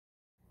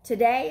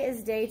Today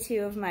is day 2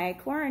 of my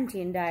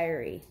quarantine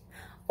diary,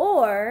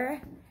 or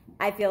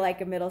I feel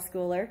like a middle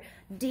schooler,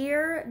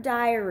 Dear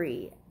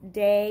Diary,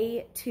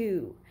 day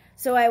 2.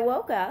 So I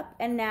woke up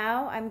and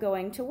now I'm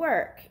going to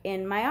work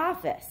in my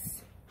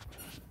office.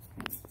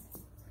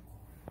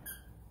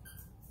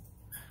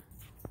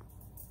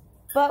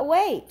 But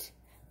wait,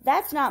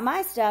 that's not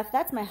my stuff,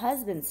 that's my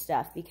husband's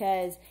stuff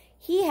because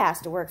he has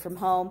to work from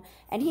home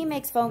and he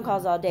makes phone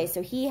calls all day,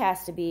 so he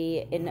has to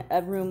be in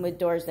a room with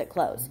doors that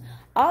close.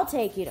 I'll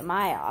take you to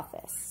my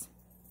office.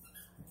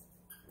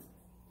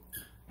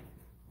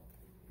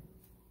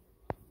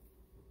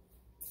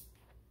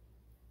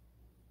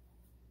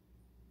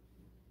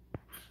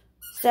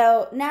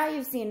 So now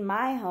you've seen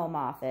my home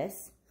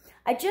office.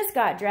 I just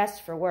got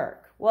dressed for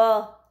work.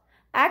 Well,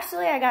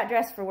 actually I got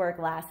dressed for work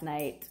last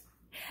night.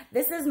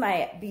 This is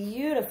my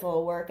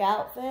beautiful work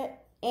outfit.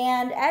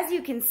 And as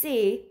you can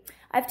see,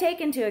 I've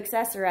taken to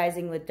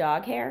accessorizing with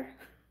dog hair.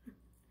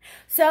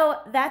 So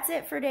that's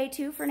it for day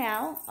 2 for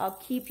now. I'll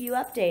keep you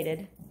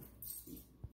updated.